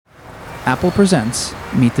Apple presents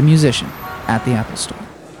Meet the Musician at the Apple Store.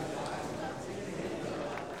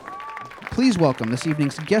 Please welcome this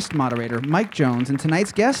evening's guest moderator, Mike Jones, and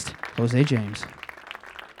tonight's guest, José James.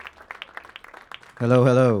 Hello,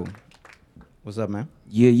 hello. What's up, man?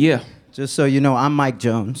 Yeah. Just so you know, I'm Mike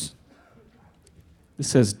Jones. It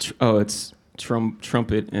says, it's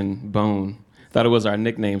Trumpet and Bone. Thought it was our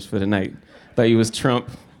nicknames for the night. Thought you was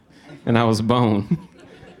Trump and I was Bone.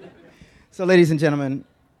 So, ladies and gentlemen,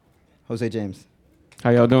 José James. How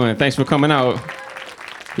y'all doing? Thanks for coming out.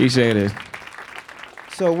 Appreciate it.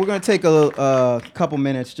 So we're going to take a couple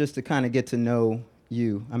minutes just to kind of get to know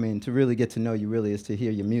you. I mean, to really get to know you really is to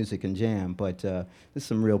hear your music and jam, but this is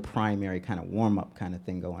some real primary kind of warm-up kind of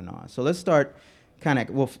thing going on. So let's start kind of,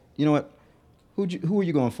 well, you know what? Who are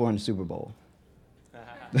you going for in the Super Bowl?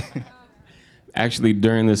 Actually,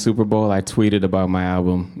 during the Super Bowl, I tweeted about my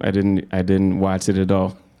album. I didn't watch it at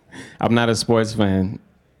all. I'm not a sports fan,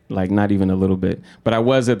 like not even a little bit. But I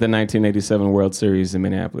was at the 1987 World Series in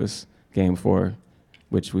Minneapolis, Game 4,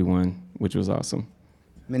 which we won, which was awesome.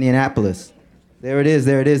 Minneapolis. There it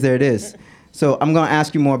is. So I'm going to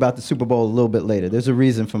ask you more about the Super Bowl a little bit later. There's a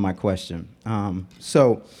reason for my question.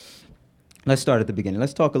 So let's start at the beginning.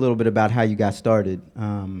 Let's talk a little bit about how you got started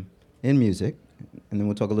in music, and then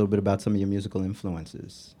we'll talk a little bit about some of your musical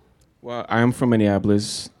influences. Well, I'm from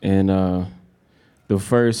Minneapolis, and the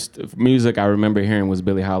first music I remember hearing was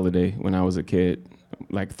Billie Holiday when I was a kid,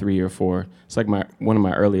 like 3 or 4. It's like one of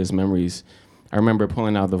my earliest memories. I remember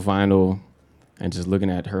pulling out the vinyl and just looking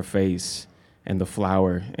at her face and the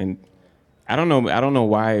flower. And I don't know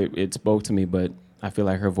why it spoke to me, but I feel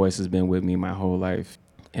like her voice has been with me my whole life.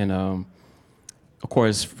 And of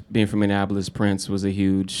course, being from Minneapolis, Prince was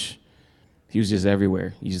he was just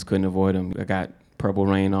everywhere. You just couldn't avoid him. I got Purple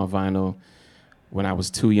Rain on vinyl when I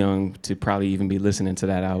was too young to probably even be listening to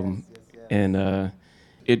that album. Yes. And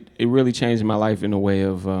it really changed my life in a way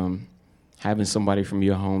of having somebody from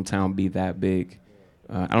your hometown be that big.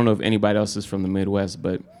 I don't know if anybody else is from the Midwest,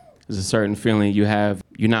 but there's a certain feeling you have.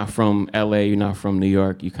 You're not from LA, you're not from New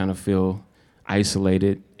York, you kind of feel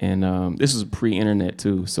isolated. And this is pre-internet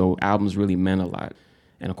too, so albums really meant a lot.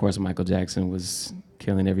 And of course, Michael Jackson was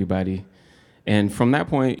killing everybody. And from that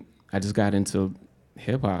point, I just got into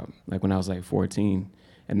hip hop, like when I was like 14.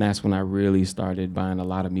 And that's when I really started buying a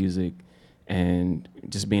lot of music and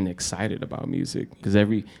just being excited about music. Because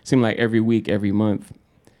seemed like every week, every month,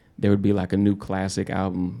 there would be like a new classic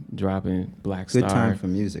album dropping, Black Star. Good time for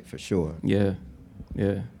music, for sure. Yeah.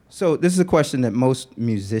 So this is a question that most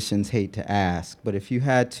musicians hate to ask, but if you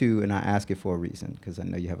had to, and I ask it for a reason, because I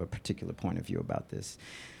know you have a particular point of view about this.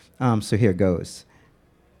 So here goes.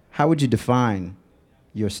 How would you define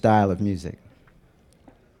your style of music?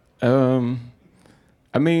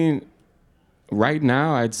 I mean, right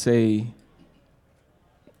now I'd say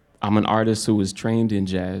I'm an artist who was trained in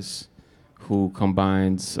jazz, who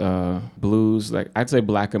combines blues, like I'd say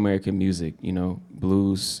Black American music,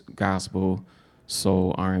 blues, gospel,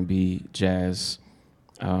 soul, R&B, jazz,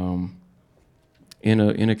 in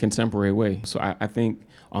a contemporary way. So I think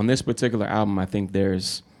on this particular album, I think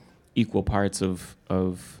there's equal parts of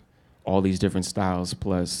all these different styles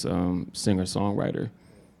plus singer-songwriter.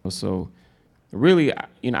 So really,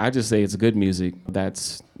 I just say it's good music.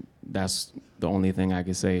 That's the only thing I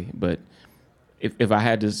could say. But if I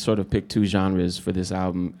had to sort of pick two genres for this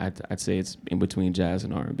album, I'd say it's in between jazz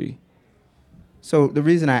and R&B. So the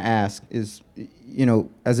reason I ask is,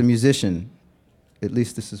 as a musician, at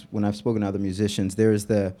least this is when I've spoken to other musicians, there is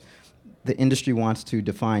the industry wants to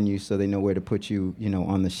define you so they know where to put you,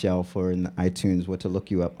 on the shelf or in the iTunes, what to look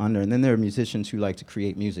you up under. And then there are musicians who like to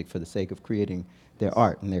create music for the sake of creating their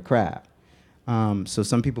art and their craft. So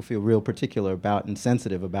some people feel real particular about and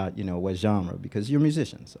sensitive about, what genre, because you're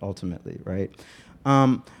musicians, ultimately, right?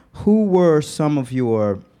 Who were some of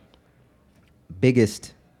your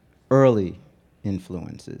biggest early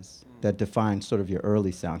influences that define sort of your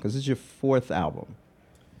early sound? Because this is your 4th album.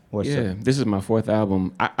 This is my 4th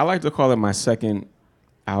album. I like to call it my 2nd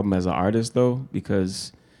album as an artist, though,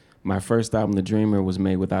 because my first album, The Dreamer, was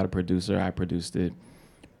made without a producer. I produced it.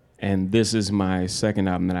 And this is my 2nd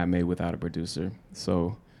album that I made without a producer.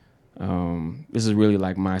 So this is really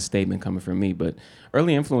like my statement coming from me. But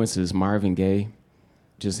early influences, Marvin Gaye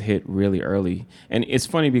just hit really early. And it's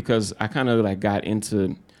funny because I kind of like got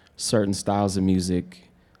into certain styles of music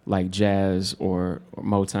like jazz or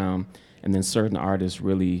Motown, and then certain artists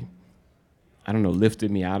really,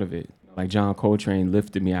 lifted me out of it. Like John Coltrane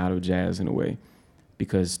lifted me out of jazz in a way,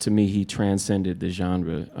 because to me, he transcended the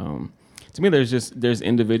genre. To me, there's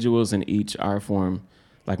individuals in each art form,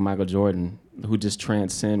 like Michael Jordan, who just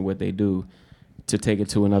transcend what they do to take it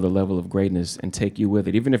to another level of greatness and take you with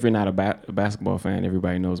it. Even if you're not a basketball fan,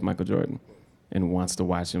 everybody knows Michael Jordan and wants to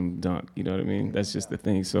watch him dunk. You know what I mean? That's just the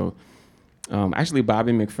thing. So actually,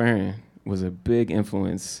 Bobby McFerrin was a big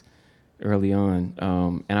influence early on.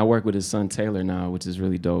 And I work with his son Taylor now, which is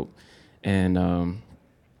really dope. And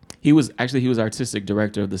he was artistic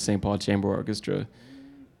director of the St. Paul Chamber Orchestra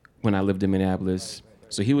when I lived in Minneapolis.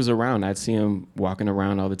 So he was around. I'd see him walking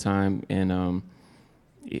around all the time. And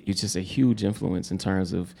it's just a huge influence in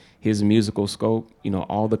terms of his musical scope. You know,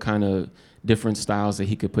 all the kind of different styles that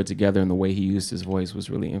he could put together and the way he used his voice was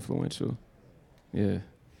really influential. Yeah.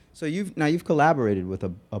 So you've collaborated with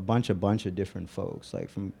a bunch of different folks, like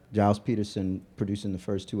from Giles Peterson producing the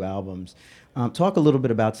first 2 albums. Talk a little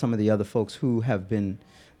bit about some of the other folks who have been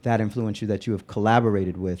that influential that you have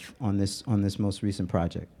collaborated with on this most recent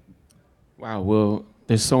project. Wow. Well,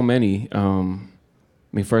 there's so many. I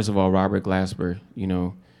mean, first of all, Robert Glasper, you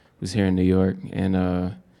know, was here in New York, and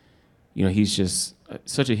you know, he's just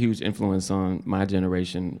such a huge influence on my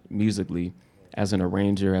generation musically, as an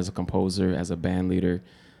arranger, as a composer, as a band leader.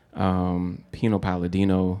 Pino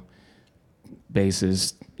Palladino,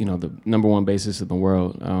 bassist, you know, the #1 bassist in the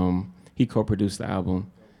world. He co-produced the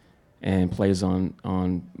album and plays on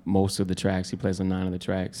most of the tracks. He plays on 9 of the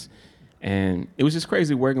tracks. And it was just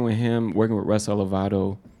crazy working with him, working with Russ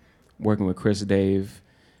Elevato, working with Chris Dave,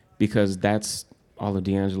 because that's all of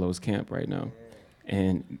D'Angelo's camp right now.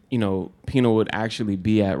 And, you know, Pino would actually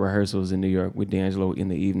be at rehearsals in New York with D'Angelo in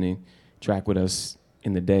the evening, track with us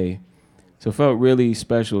in the day. So it felt really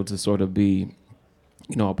special to sort of be,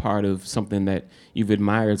 you know, a part of something that you've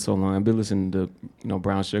admired so long. I've been listening to, you know,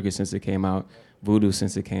 Brown Sugar since it came out, Voodoo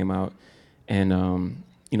since it came out. And,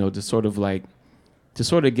 you know, to sort of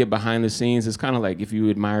get behind the scenes, it's kind of like if you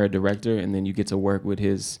admire a director and then you get to work with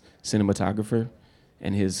his cinematographer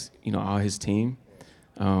and his, you know, all his team.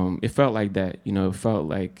 It felt like that, you know, it felt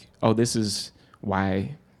like, oh, this is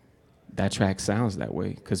why that track sounds that way,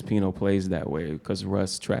 because Pino plays that way, because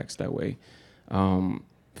Russ tracks that way.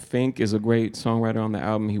 Fink is a great songwriter on the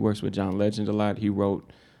album. He works with John Legend a lot. He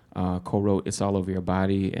co-wrote It's All Over Your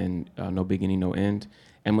Body and No Beginning, No End.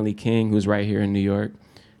 Emily King, who's right here in New York,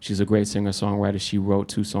 she's a great singer-songwriter. She wrote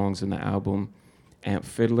 2 songs in the album. Amp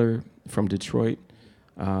Fiddler from Detroit,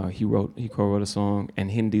 he co-wrote a song.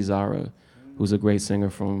 And Hindi Zara, who's a great singer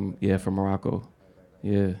from Morocco.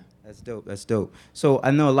 Yeah. That's dope. So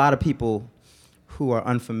I know a lot of people who are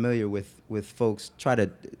unfamiliar with folks try to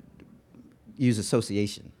use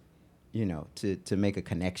association, you know, to make a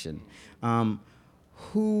connection.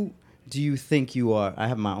 Who do you think you are? I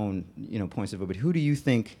have my own, you know, points of view, but who do you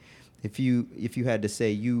think, if you had to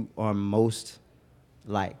say you are most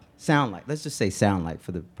like, sound like, let's just say sound like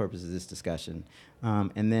for the purpose of this discussion,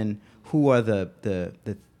 and then who are the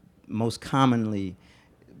most commonly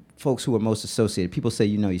folks who are most associated? People say,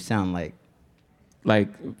 you know, you sound like.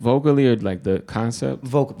 Like vocally or like the concept?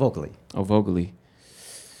 Vocally. Oh, vocally.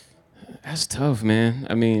 That's tough, man.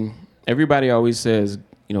 I mean, everybody always says,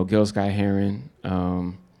 you know, Gil Scott-Heron,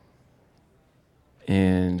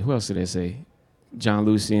 and who else did they say? John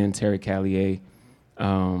Lucien, Terry Callier.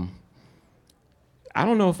 I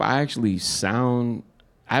don't know if I actually sound,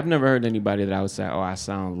 I've never heard anybody that I would say, oh, I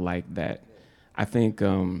sound like that. I think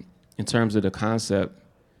in terms of the concept,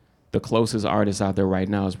 the closest artist out there right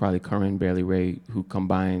now is probably Corinne Bailey Rae, who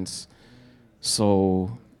combines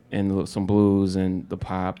soul and some blues and the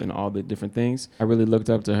pop and all the different things. I really looked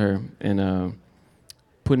up to her in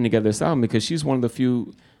putting together this album, because she's one of the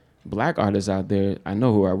few Black artists out there I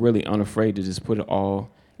know who are really unafraid to just put it all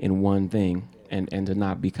in one thing and to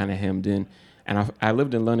not be kind of hemmed in. And I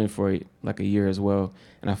lived in London for like a year as well,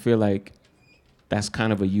 and I feel like that's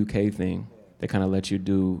kind of a UK thing. They kind of let you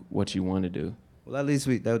do what you want to do. Well, that leads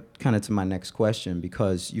that kind of to my next question,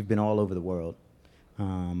 because you've been all over the world.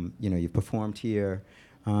 You know, you've performed here.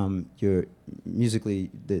 You're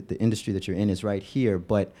musically, the industry that you're in is right here.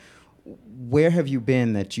 But where have you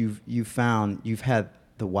been that you've found you've had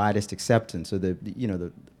the widest acceptance, or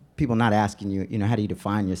the people not asking you, you know, how do you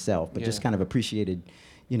define yourself, but just kind of appreciated,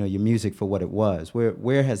 you know, your music for what it was?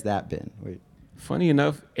 Where has that been? Funny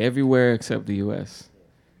enough, everywhere except the U.S.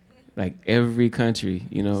 Like every country,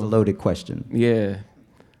 you know. It's a loaded question. Yeah.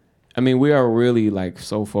 I mean, we are really like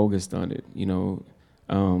so focused on it, you know.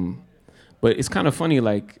 But it's kind of funny,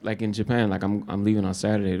 like in Japan, like I'm leaving on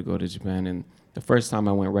Saturday to go to Japan, and the first time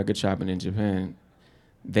I went record shopping in Japan,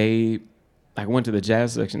 they like went to the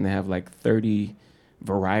jazz section. They have like 30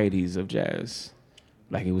 varieties of jazz.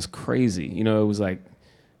 Like it was crazy, you know. It was like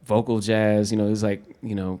vocal jazz, you know. It was like,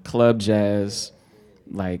 you know, club jazz,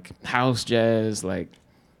 like house jazz, like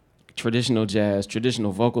traditional jazz,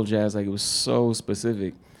 traditional vocal jazz. Like it was so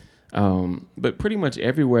specific. But pretty much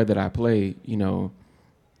everywhere that I play, you know,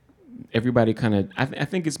 everybody kind of, I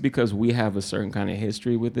think it's because we have a certain kind of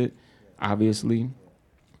history with it, obviously.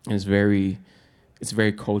 And it's very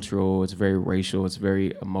cultural, it's very racial, it's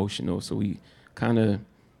very emotional. So we kind of,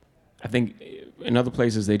 I think in other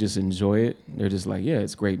places they just enjoy it. They're just like, yeah,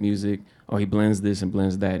 it's great music. Oh, he blends this and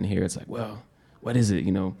blends that. And here it's like, well, what is it,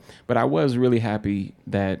 you know? But I was really happy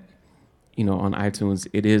that, you know, on iTunes,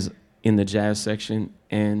 it is in the jazz section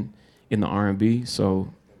and in the R&B.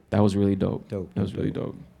 So that was really dope. That was really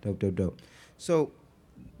dope. Dope. So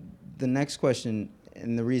the next question,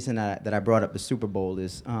 and the reason that I brought up the Super Bowl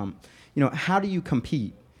is, you know, how do you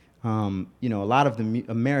compete? You know, a lot of the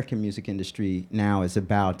American music industry now is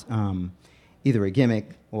about either a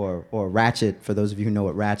gimmick or ratchet. For those of you who know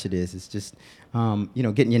what ratchet is, it's just, you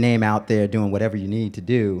know, getting your name out there, doing whatever you need to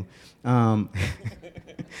do.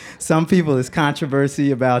 Some people, it's controversy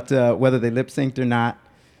about whether they lip synced or not.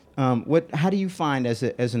 How do you find as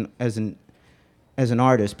an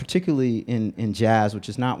artist, particularly in jazz, which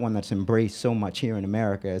is not one that's embraced so much here in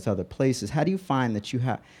America as other places, how do you find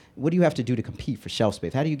that what do you have to do to compete for shelf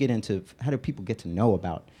space? How do people get to know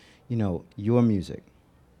about, you know, your music?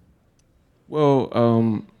 Well,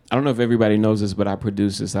 I don't know if everybody knows this, but I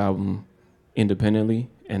produced this album independently,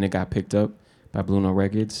 and it got picked up by Blue Note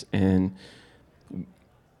Records. And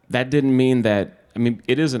that didn't mean that, I mean,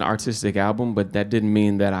 it is an artistic album, but that didn't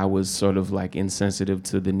mean that I was sort of like insensitive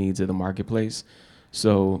to the needs of the marketplace.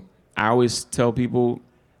 So I always tell people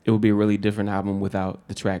it would be a really different album without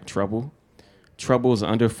the track Trouble. Trouble is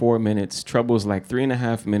under 4 minutes. Trouble is like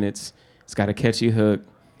 3.5 minutes. It's got a catchy hook.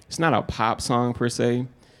 It's not a pop song per se,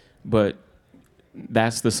 but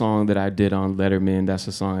that's the song that I did on Letterman. That's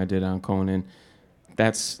the song I did on Conan.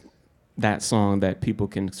 That's that song that people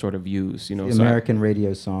can sort of use, you know. The American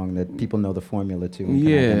radio song that people know the formula to and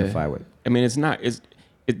can identify with. I mean,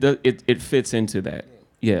 it fits into that.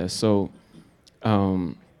 Yeah. So,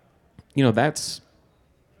 you know, that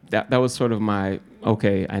was sort of my,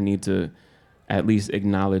 okay, I need to at least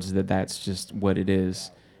acknowledge that that's just what it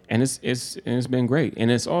is. And it's been great.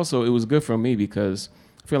 And it was good for me because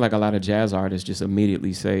I feel like a lot of jazz artists just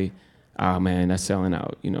immediately say, oh man, that's selling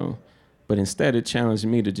out, you know. But instead it challenged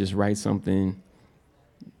me to just write something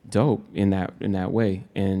dope in that way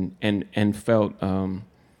and felt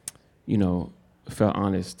you know, felt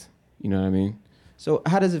honest. You know what I mean? So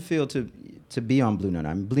how does it feel to be on Blue Note?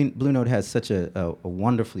 I mean, Blue Note has such a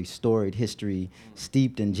wonderfully storied history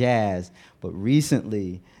steeped in jazz, but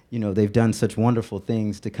recently, you know, they've done such wonderful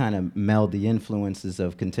things to kind of meld the influences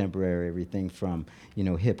of contemporary, everything from, you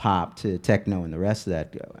know, hip hop to techno and the rest of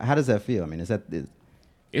that. How does that feel? I mean,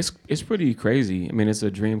 It's pretty crazy. I mean, it's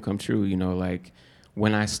a dream come true, you know, like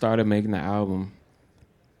when I started making the album,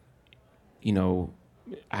 you know,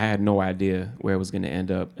 I had no idea where it was going to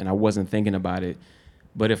end up and I wasn't thinking about it.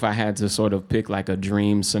 But if I had to sort of pick like a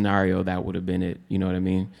dream scenario, that would have been it. You know what I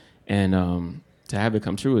mean? And to have it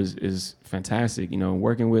come true is fantastic. You know,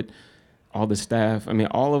 working with all the staff. I mean,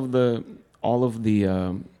 all of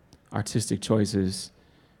the artistic choices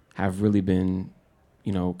have really been,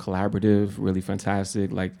 you know, collaborative, really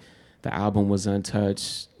fantastic. Like the album was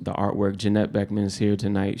untouched. The artwork, Jeanette Beckman is here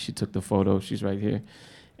tonight. She took the photo. She's right here.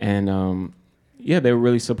 And yeah, they were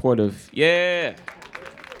really supportive. Yeah.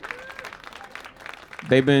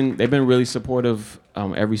 They've been really supportive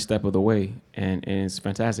every step of the way, and it's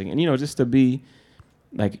fantastic. And you know, just to be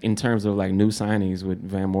like in terms of like new signings with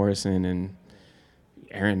Van Morrison and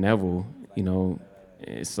Aaron Neville, you know,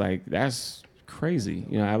 it's like that's crazy.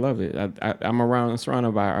 You know, I love it. I'm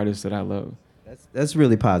surrounded by artists that I love. That's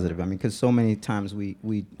really positive. I mean, because so many times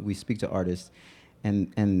we speak to artists,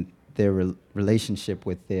 and their relationship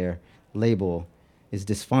with their label is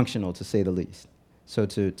dysfunctional, to say the least. So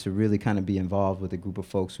to really kind of be involved with a group of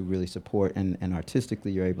folks who really support and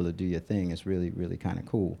artistically you're able to do your thing is really, really kind of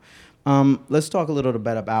cool. Let's talk a little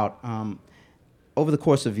bit about, over the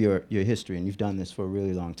course of your history, and you've done this for a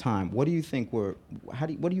really long time, what do you think what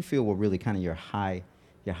do you feel were really kind of your high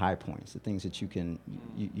points, the things that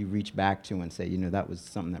you reach back to and say, you know, that was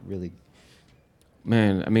something that really...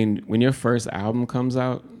 Man, I mean, when your first album comes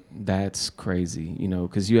out, that's crazy, you know,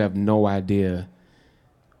 because you have no idea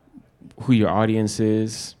who your audience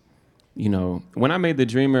is. You know, when I made The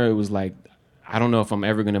Dreamer, it was like, I don't know if I'm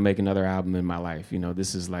ever going to make another album in my life. You know,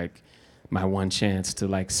 this is like my one chance to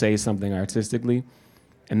like say something artistically.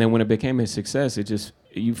 And then when it became a success,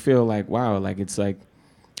 you feel like, wow, like it's like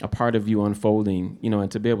a part of you unfolding, you know,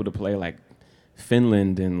 and to be able to play like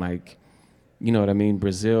Finland and like, you know what I mean,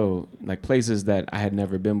 Brazil, like places that I had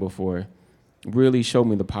never been before, really showed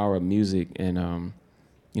me the power of music and,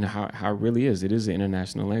 you know, how it really is. It is an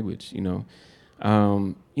international language, you know.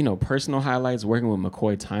 Personal highlights, working with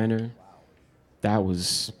McCoy Tyner, that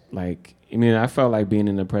was like, I mean, I felt like being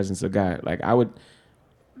in the presence of God. Like I would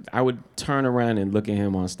turn around and look at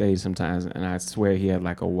him on stage sometimes, and I swear he had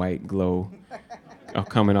like a white glow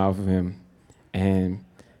coming off of him. And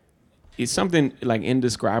it's something like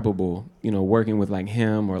indescribable, working with like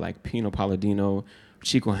him or like Pino Palladino,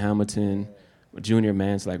 Chico Hamilton, Junior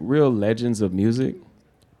Mance, like real legends of music.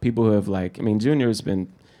 People who have like, I mean, Junior's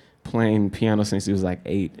been playing piano since he was like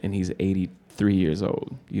 8, and he's 83 years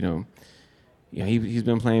old, he's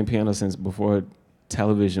been playing piano since before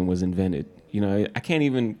television was invented. I can't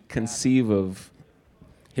even conceive of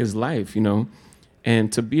his life,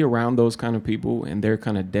 and to be around those kind of people and their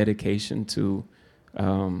kind of dedication to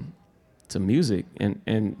music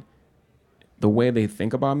and the way they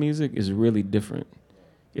think about music is really different.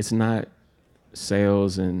 It's not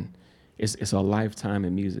sales, and it's a lifetime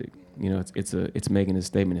in music. It's making a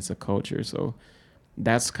statement. It's a culture. So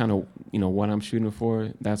that's kind of what I'm shooting for.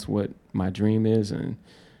 That's what my dream is. And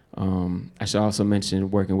I should also mention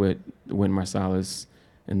working with Wynton Marsalis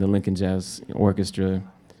and the Lincoln Jazz Orchestra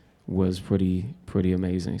was pretty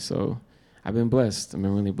amazing. So I've been blessed. I've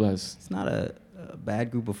been really blessed. It's not a bad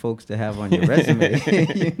group of folks to have on your resume.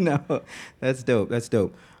 That's dope. That's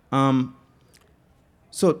dope.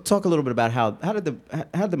 So talk a little bit about how did the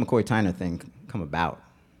McCoy Tyner thing come about?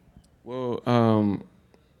 Well,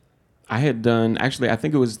 I had done, actually, I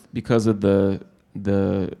think it was because of the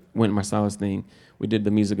Wynton Marsalis thing. We did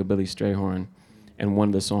the music of Billy Strayhorn, and one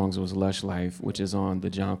of the songs was Lush Life, which is on the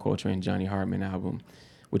John Coltrane, Johnny Hartman album,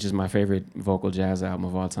 which is my favorite vocal jazz album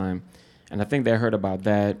of all time. And I think they heard about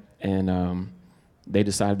that, and they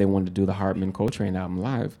decided they wanted to do the Hartman Coltrane album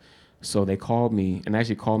live. So they called me, and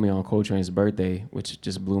actually called me on Coltrane's birthday, which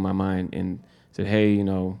just blew my mind, and said, hey,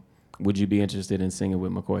 would you be interested in singing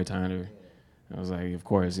with McCoy Tyner? I was like, of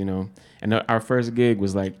course, And our first gig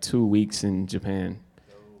was like 2 weeks in Japan,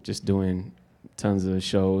 just doing tons of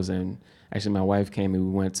shows. And actually my wife came and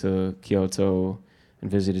we went to Kyoto and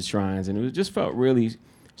visited shrines. And it just felt really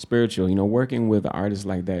spiritual, working with artists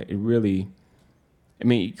like that. It really, I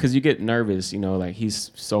mean, because you get nervous, like he's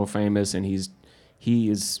so famous, and he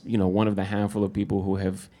is, one of the handful of people who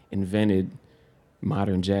have invented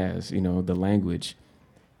modern jazz, the language.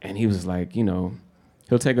 And he was like, he'll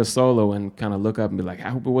take a solo and kind of look up and be like, I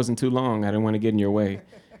hope it wasn't too long. I didn't want to get in your way.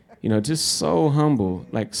 Just so humble,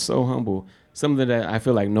 like so humble. Something that I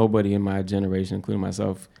feel like nobody in my generation, including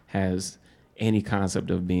myself, has any concept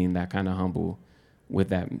of being that kind of humble with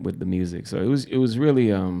the music. So it was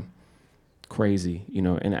really crazy,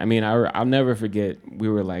 And I mean, I'll never forget, we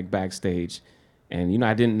were like backstage, and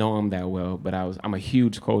I didn't know him that well, but I'm a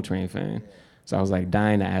huge Coltrane fan. So I was like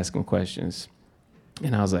dying to ask him questions.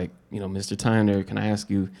 And I was like, Mr. Tyner, can I ask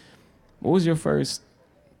you, what was your first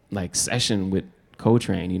like session with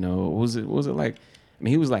Coltrane? What was it like? I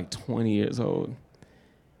mean, he was like 20 years old,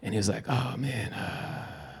 and he was like, oh man,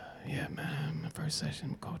 yeah, man, my first session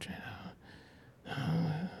with Coltrane.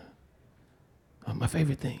 My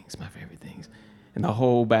favorite things. And the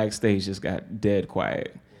whole backstage just got dead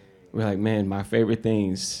quiet. We're like, man, my favorite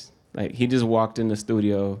things. Like, he just walked in the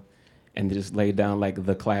studio and just laid down like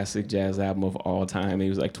the classic jazz album of all time. He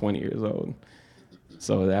was like 20 years old.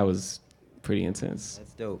 So that was pretty intense.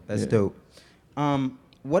 That's dope. That's dope.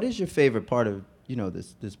 What is your favorite part of,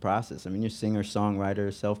 this process? I mean, you're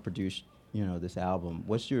singer-songwriter, self-produced, this album.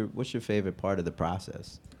 What's your favorite part of the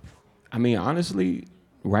process? I mean, honestly,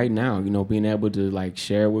 right now, being able to like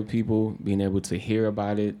share with people, being able to hear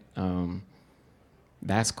about it,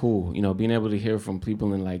 that's cool. Being able to hear from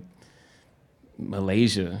people in like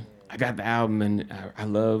Malaysia. I got the album, and I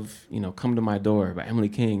love, Come to My Door by Emily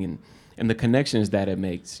King, and the connections that it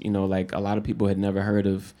makes. Like a lot of people had never heard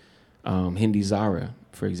of Hindi Zara,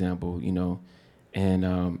 for example,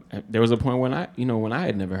 and there was a point when I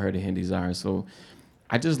had never heard of Hindi Zara. So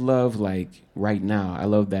I just love, like, right now, I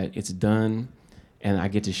love that it's done, and I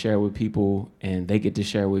get to share with people, and they get to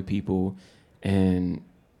share with people, and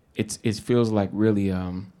it feels like really,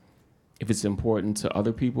 if it's important to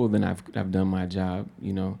other people, then I've done my job,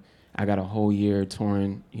 I got a whole year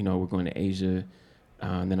touring. We're going to Asia,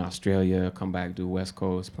 then Australia, come back, do West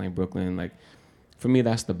Coast, playing Brooklyn. Like, for me,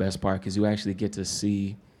 that's the best part, because you actually get to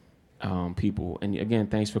see people. And again,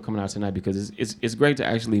 thanks for coming out tonight, because it's great to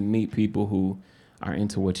actually meet people who are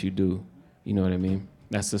into what you do. You know what I mean?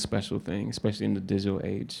 That's the special thing, especially in the digital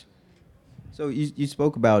age. So you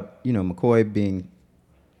spoke about, McCoy being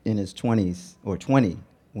in his 20s, or 20,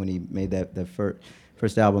 when he made that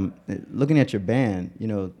first album. Looking at your band,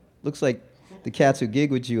 looks like the cats who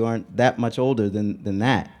gig with you aren't that much older than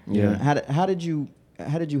that. Yeah. How did you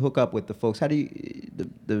how did you hook up with the folks? How do you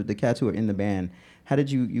the cats who are in the band? How did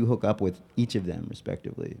you hook up with each of them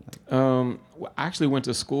respectively? Well, I actually went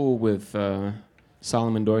to school with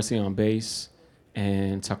Solomon Dorsey on bass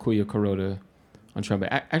and Takuya Kuroda on trombone.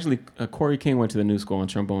 Actually, Corey King went to the new school on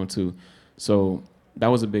trombone too, so that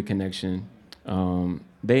was a big connection.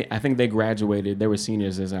 I think they graduated. They were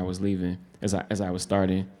seniors as I was leaving, as I was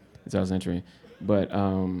starting, as I was entering. But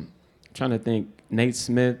trying to think, Nate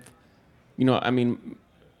Smith. I mean,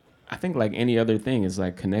 I think like any other thing is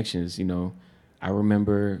like connections. I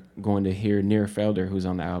remember going to hear Near Felder, who's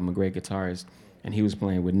on the album, a great guitarist, and he was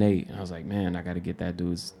playing with Nate. And I was like, man, I got to get that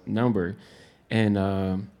dude's number.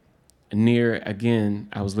 And Near, again,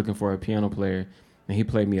 I was looking for a piano player, and he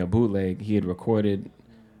played me a bootleg. He had recorded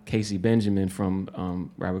Casey Benjamin from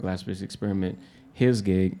Robert Glasper's Experiment, his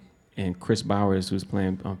gig, and Chris Bowers, who's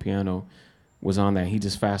playing on piano, was on that. He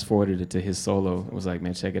just fast forwarded it to his solo and was like,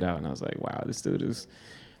 man, check it out. And I was like, wow, this dude is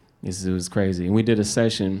crazy. And we did a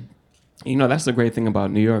session. That's the great thing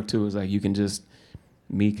about New York too, is like you can just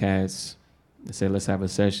meet cats and say, let's have a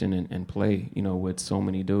session and play, with so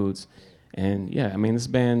many dudes. And yeah, I mean,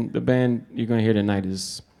 the band you're gonna hear tonight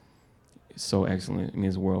is so excellent. I mean,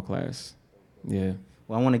 it's world class. Yeah.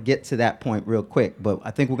 Well, I want to get to that point real quick, but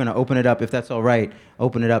I think we're going to open it up, if that's all right,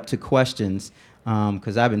 open it up to questions,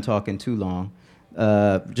 because I've been talking too long.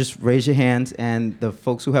 Just raise your hands, and the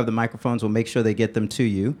folks who have the microphones will make sure they get them to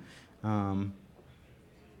you. When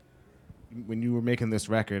you were making this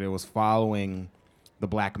record, it was following the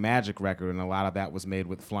Black Magic record, and a lot of that was made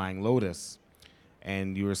with Flying Lotus.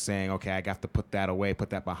 And you were saying, okay, I got to put that away,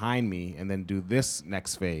 put that behind me, and then do this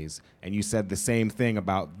next phase. And you said the same thing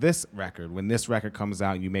about this record. When this record comes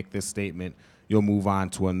out and you make this statement, you'll move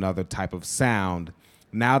on to another type of sound.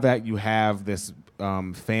 Now that you have this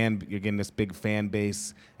you're getting this big fan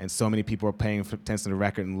base, and so many people are paying attention to the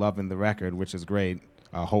record and loving the record, which is great.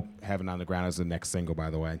 Hope Heaven on the Ground is the next single,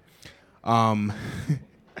 by the way. How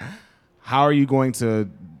are you going to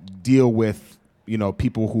deal with,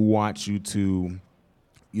 people who want you to,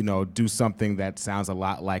 do something that sounds a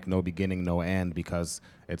lot like No Beginning, No End, because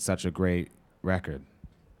it's such a great record?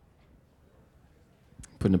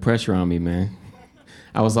 Putting the pressure on me, man.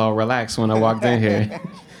 I was all relaxed when I walked in here.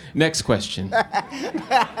 Next question.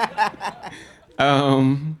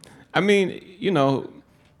 I mean,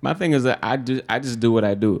 my thing is that I just do what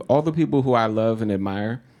I do. All the people who I love and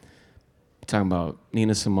admire, talking about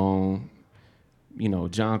Nina Simone,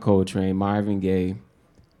 John Coltrane, Marvin Gaye,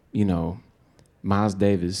 Miles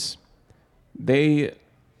Davis, they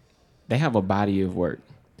have a body of work.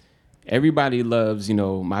 Everybody loves,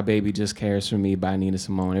 My Baby Just Cares for Me by Nina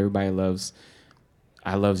Simone. Everybody loves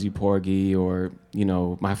I Loves You Porgy, or,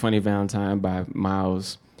 My Funny Valentine by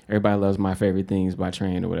Miles. Everybody loves My Favorite Things by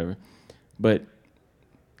Train or whatever. But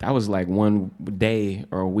that was like one day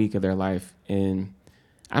or a week of their life. And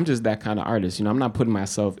I'm just that kind of artist. I'm not putting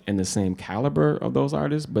myself in the same caliber of those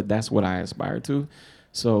artists, but that's what I aspire to.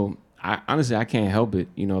 So honestly, I can't help it.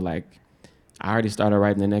 I already started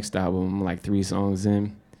writing the next album. I'm like 3 songs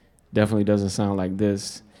in. Definitely doesn't sound like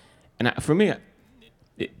this. And for me,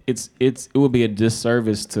 it would be a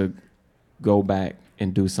disservice to go back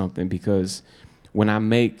and do something, because when I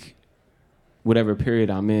make whatever period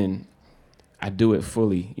I'm in, I do it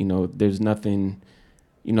fully. There's nothing,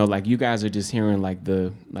 like you guys are just hearing like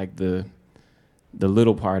the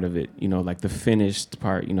little part of it, like the finished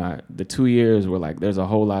part. The 2 years were like, there's a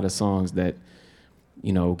whole lot of songs that,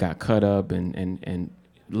 got cut up and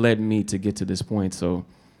led me to get to this point. So,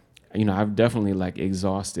 I've definitely like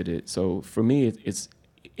exhausted it. So for me, it's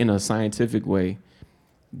in a scientific way,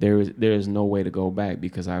 there is no way to go back,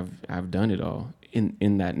 because I've done it all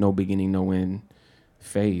in that no beginning, no end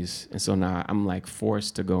phase. And so now I'm like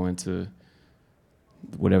forced to go into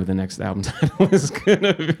whatever the next album title is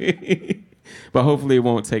gonna be. But hopefully it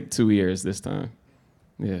won't take 2 years this time.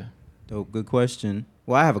 Yeah. Dope. Good question.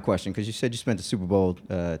 Well, I have a question, because you said you spent the Super Bowl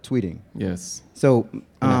tweeting. Yes. So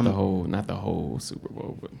not the whole Super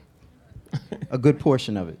Bowl, but a good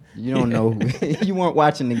portion of it. You don't know. You weren't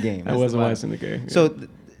watching the game. I wasn't watching the game. Yeah. So,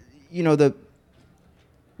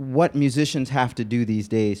 what musicians have to do these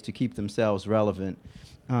days to keep themselves relevant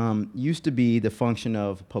used to be the function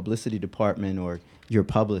of publicity department or your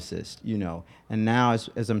publicist, And now,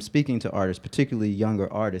 as I'm speaking to artists, particularly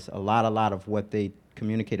younger artists, a lot of what they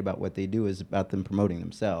communicate about what they do is about them promoting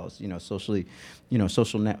themselves, socially,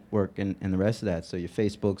 social network and the rest of that. So your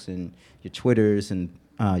Facebooks and your Twitters and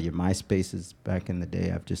your MySpaces back in the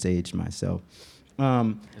day. I've just aged myself. It's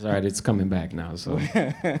all right. It's coming back now, so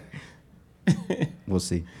we'll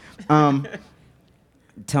see.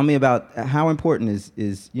 tell me about how important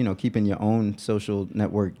is keeping your own social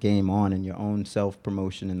network game on and your own self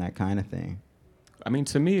promotion and that kind of thing. I mean,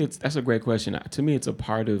 to me, that's a great question. To me, it's a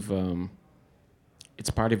part of your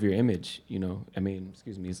image. I mean,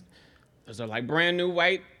 excuse me. Those are like brand new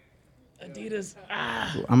white Adidas.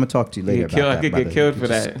 I'm gonna talk to you later about that. I could get killed for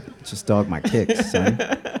that. Just dog my kicks, son.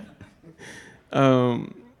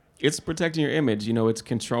 It's protecting your image. It's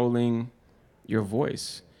controlling your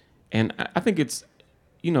voice, and I think it's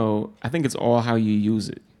all how you use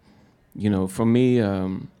it. For me,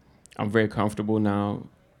 I'm very comfortable now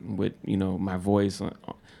with my voice on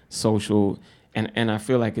social, and I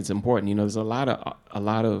feel like it's important. There's a lot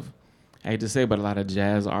of I hate to say, but a lot of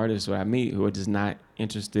jazz artists who I meet who are just not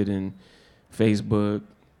interested in Facebook,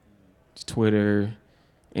 Twitter,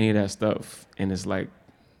 any of that stuff, and it's like,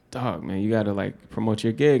 dog, man, you gotta like promote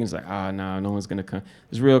your gig. And it's like, no one's gonna come.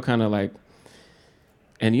 It's real kind of like,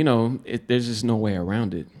 and there's just no way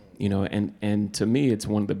around it. And to me, it's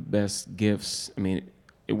one of the best gifts. I mean,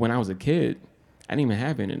 when I was a kid, I didn't even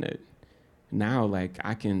have internet. Now, like,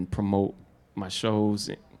 I can promote my shows,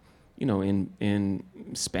 in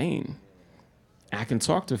Spain. I can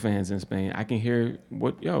talk to fans in Spain. I can hear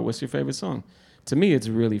what's your favorite song? To me, it's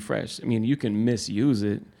really fresh. I mean, you can misuse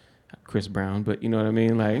it, Chris Brown, but you know what I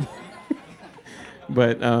mean? Like,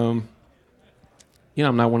 but, I'm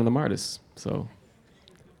not one of them artists, so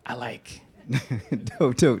I like.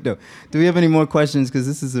 Dope. Do we have any more questions? Because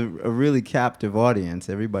this is a really captive audience.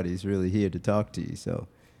 Everybody's really here to talk to you, so.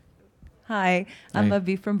 Hi, I'm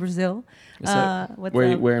Avi from Brazil. What's up?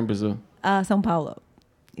 Where in Brazil? São Paulo.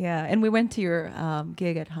 Yeah, and we went to your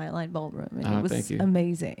gig at Highline Ballroom. And it was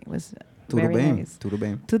amazing. It was very nice. Tudo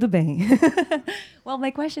bem. Tudo bem. Well,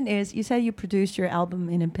 my question is, you said you produced your album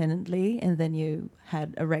independently, and then you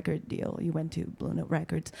had a record deal. You went to Blue Note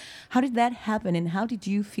Records. How did that happen, and how did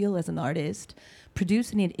you feel as an artist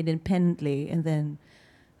producing it independently and then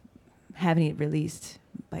having it released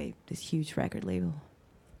by this huge record label?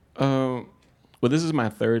 Well, this is my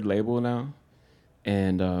third label now,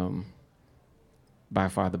 and by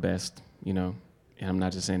far the best, and I'm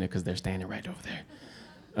not just saying it because they're standing right over there.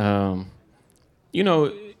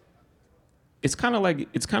 It's kind of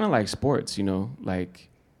like sports, like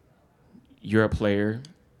you're a player,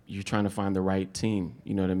 you're trying to find the right team,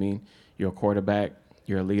 you know what I mean? You're a quarterback,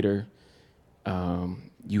 you're a leader,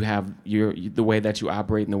 you have the way that you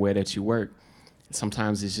operate and the way that you work.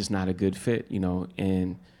 Sometimes it's just not a good fit,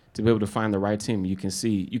 and to be able to find the right team, you can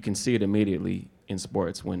see it immediately in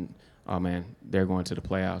sports when, oh man, they're going to the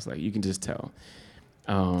playoffs. Like, you can just tell.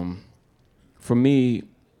 For me,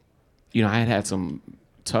 I had some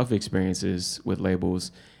tough experiences with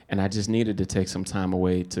labels, and I just needed to take some time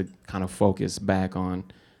away to kind of focus back on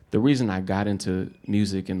the reason I got into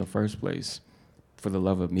music in the first place, for the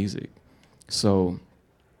love of music. So,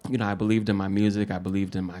 I believed in my music, I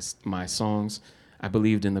believed in my songs, I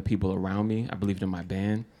believed in the people around me, I believed in my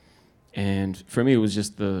band. And for me, it was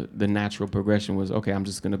just the natural progression was, okay, I'm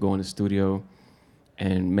just gonna go in the studio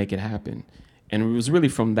and make it happen. And it was really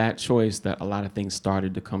from that choice that a lot of things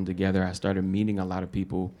started to come together. I started meeting a lot of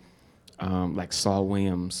people, like Saul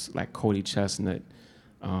Williams, like Cody Chestnut,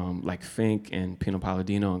 like Fink and Pino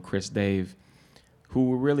Palladino and Chris Dave, who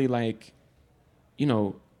were really like,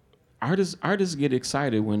 artists get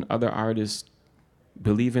excited when other artists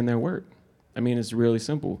believe in their work. I mean, it's really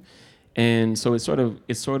simple. And so it sort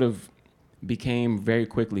of became very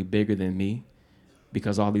quickly bigger than me,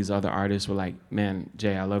 because all these other artists were like, man,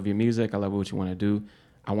 Jay, I love your music. I love what you want to do.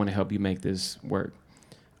 I want to help you make this work.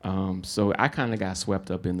 So I kind of got swept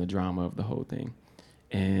up in the drama of the whole thing.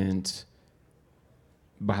 And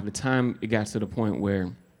by the time it got to the point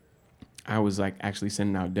where I was like actually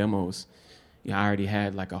sending out demos, I already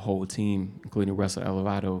had like a whole team, including Russell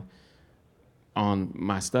Elevado, on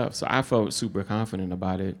my stuff. So I felt super confident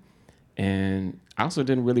about it. And I also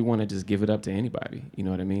didn't really want to just give it up to anybody. You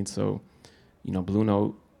know what I mean? So, Blue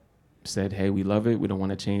Note said, hey, we love it. We don't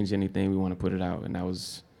want to change anything. We want to put it out. And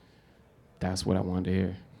that's what I wanted to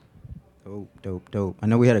hear. Dope. I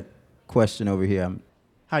know we had a question over here.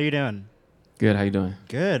 How you doing? Good. How you doing?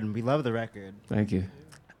 Good. We love the record. Thank you.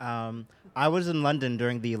 I was in London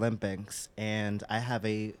during the Olympics, and I have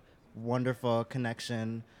a wonderful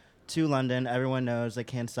connection to London. Everyone knows. I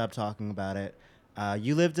can't stop talking about it.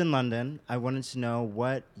 You lived in London. I wanted to know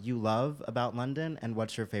what you love about London and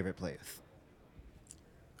what's your favorite place.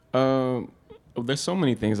 There's so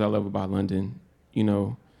many things I love about London.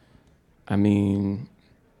 I mean,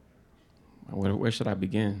 where should I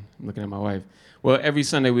begin? I'm looking at my wife. Well, every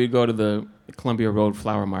Sunday we go to the Columbia Road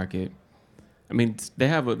Flower Market. I mean, they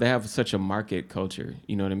have such a market culture.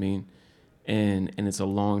 You know what I mean? And it's a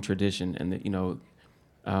long tradition. And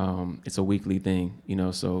It's a weekly thing, you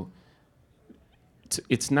know. So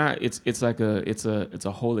it's not. It's like it's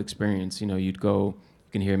a whole experience. You know, you'd go,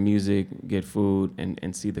 you can hear music, get food,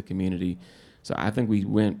 and see the community. So I think we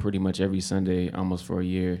went pretty much every Sunday almost for a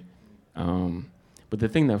year. But the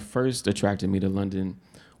thing that first attracted me to London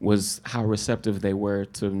was how receptive they were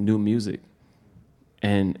to new music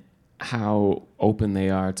and how open they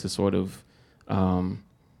are to sort of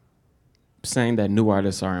saying that new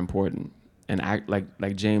artists are important. And act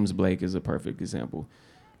like James Blake is a perfect example.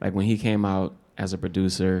 Like when he came out as a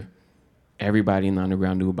producer, everybody in the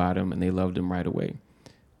underground knew about him and they loved him right away.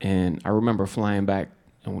 And I remember flying back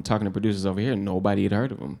and talking to producers over here, and nobody had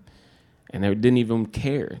heard of him. And they didn't even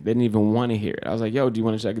care. They didn't even want to hear it. I was like, yo, do you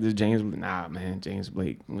want to check this James Blake? Nah, man, James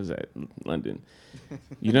Blake was at London.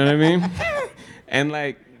 You know what I mean? And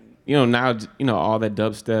like, you know, now, you know, all that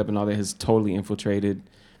dubstep and all that has totally infiltrated,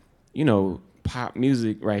 you know, pop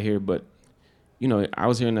music right here. But, you know, I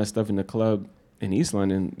was hearing that stuff in the club in East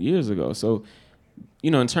London years ago. So, you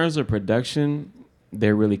know, in terms of production,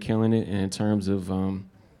 they're really killing it. And in terms of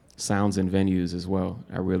sounds and venues as well,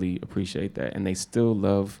 I really appreciate that. And they still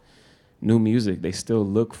love new music. They still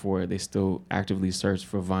look for it. They still actively search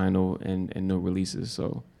for vinyl and new releases.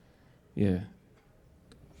 So, yeah.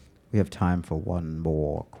 We have time for one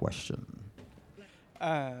more question.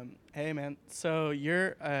 Hey, man. So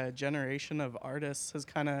your generation of artists has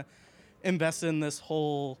kind of invested in this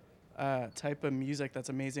whole type of music that's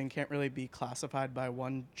amazing. Can't really be classified by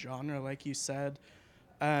one genre, like you said.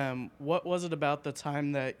 What was it about the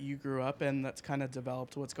time that you grew up in that's kind of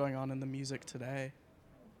developed what's going on in the music today?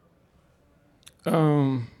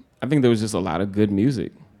 I think there was just a lot of good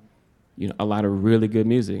music, you know, a lot of really good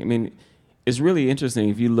music. I mean, it's really interesting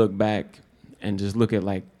if you look back and just look at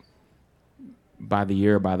like by the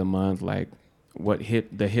year, by the month, like what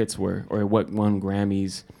the hits were or what won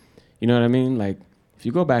Grammys. You know what I mean? Like if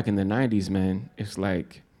you go back in the 90s, man, it's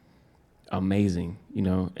like amazing, you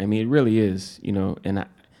know? I mean, it really is, you know, and I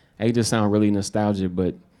hate to sound really nostalgic,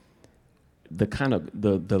 but the kind of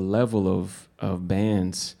the level of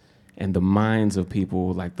bands and the minds of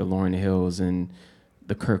people like the Lauryn Hills and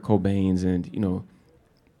the Kurt Cobains and, you know,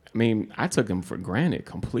 I mean, I took them for granted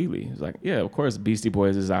completely. It's like, yeah, of course, Beastie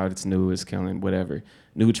Boys is out, it's new, it's killing, whatever.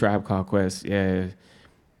 New Tribe Called Quest, yeah.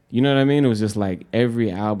 You know what I mean? It was just like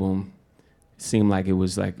every album seemed like it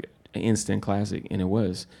was like an instant classic, and it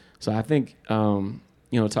was. So I think, you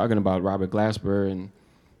know, talking about Robert Glasper and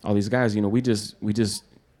all these guys, you know, we just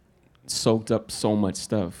soaked up so much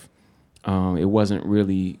stuff. It wasn't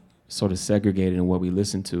really sort of segregated in what we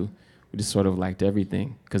listened to. We just sort of liked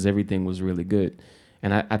everything because everything was really good.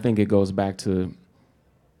 And I think it goes back to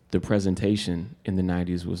the presentation in the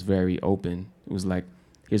 90s was very open. It was like,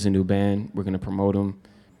 here's a new band, we're going to promote them,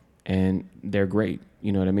 and they're great.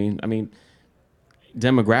 You know what I mean? I mean,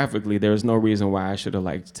 demographically, there's no reason why I should have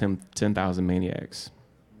liked 10,000 Maniacs.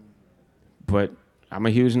 But I'm a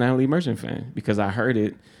huge Natalie Merchant fan because I heard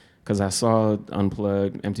it, because I saw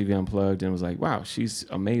Unplugged, MTV Unplugged, and was like, wow, she's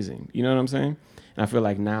amazing. You know what I'm saying? And I feel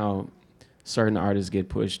like now certain artists get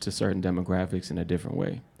pushed to certain demographics in a different way.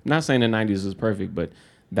 I'm not saying the 90s was perfect, but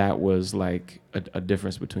that was like a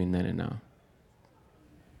difference between then and now.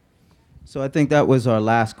 So I think that was our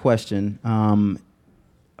last question.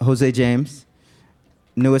 José James,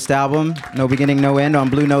 newest album, No Beginning, No End on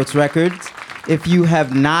Blue Notes Records. If you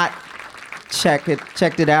have not checked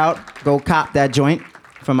it out, go cop that joint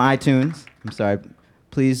from iTunes. I'm sorry.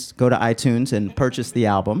 Please go to iTunes and purchase the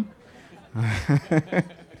album.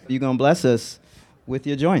 You're going to bless us with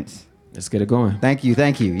your joints. Let's get it going. Thank you.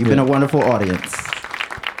 You've been a wonderful audience.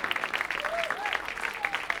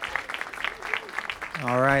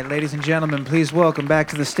 All right, ladies and gentlemen, please welcome back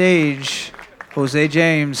to the stage, José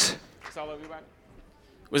James. What's up, everybody?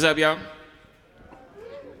 What's up, y'all?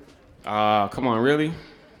 Come on, really?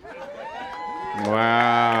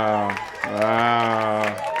 Wow.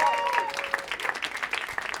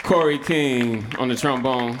 Corey King on the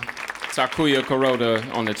trombone, Takuya Kuroda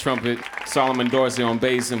on the trumpet, Solomon Dorsey on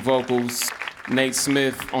bass and vocals, Nate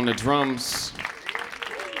Smith on the drums,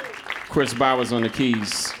 Chris Bowers on the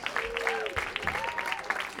keys.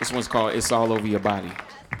 This one's called It's All Over Your Body.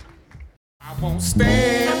 I won't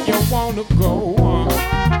stand, you wanna go on.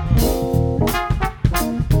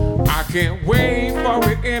 I can't wait for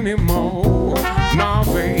it anymore, no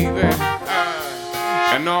baby.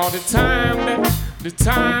 And all the time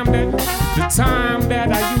that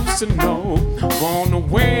I used to know, gone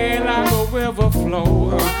away like a river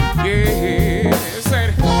flow. Yeah, said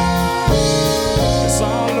it's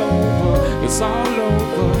all over, it's all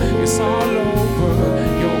over, it's all over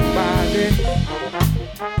your body.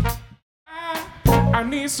 I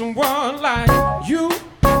need someone like you.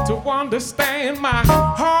 to understand my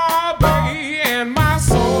heart, baby, and my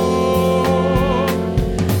soul.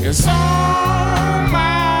 It's on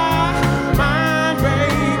my mind,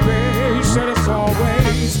 baby. You said it's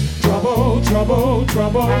always trouble, trouble,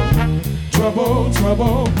 trouble, trouble,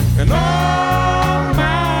 trouble, and all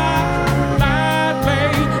my life,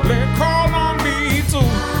 baby, call on me to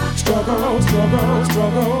struggle, struggle,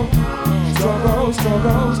 struggle, struggle,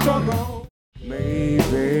 struggle, struggle.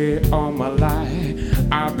 Maybe all my life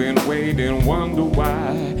I've been waiting, wonder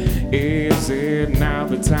why. Is it now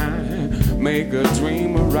the time? Make a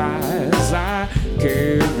dream arise. I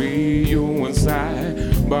carry you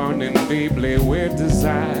inside, burning deeply with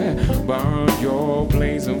desire. Burn your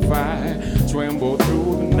blazing fire, tremble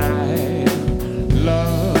through the night.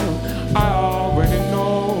 Love, I already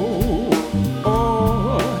know.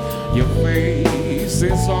 Oh, your face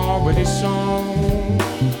is already shown.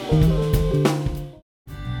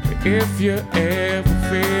 If you ever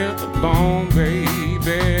feel alone,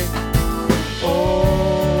 baby,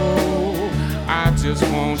 oh, I just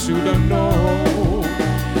want you to know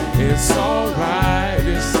it's alright,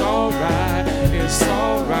 it's alright, it's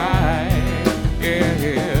alright,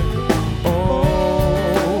 yeah.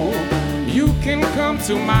 Oh, you can come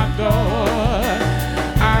to my door.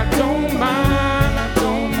 I don't mind, I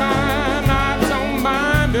don't mind, I don't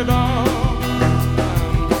mind at all.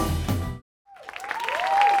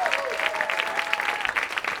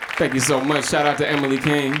 Thank you so much. Shout out to Emily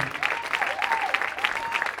King.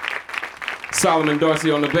 Solomon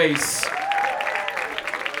Dorsey on the bass.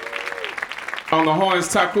 On the horns,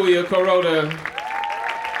 Takuya Kuroda,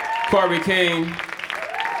 Corey King,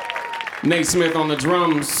 Nate Smith on the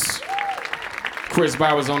drums, Chris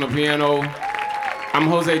Bowers on the piano. I'm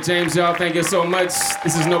José James, y'all. Thank you so much.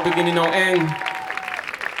 This is No Beginning, No End.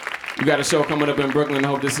 We got a show coming up in Brooklyn.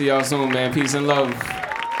 Hope to see y'all soon, man. Peace and love.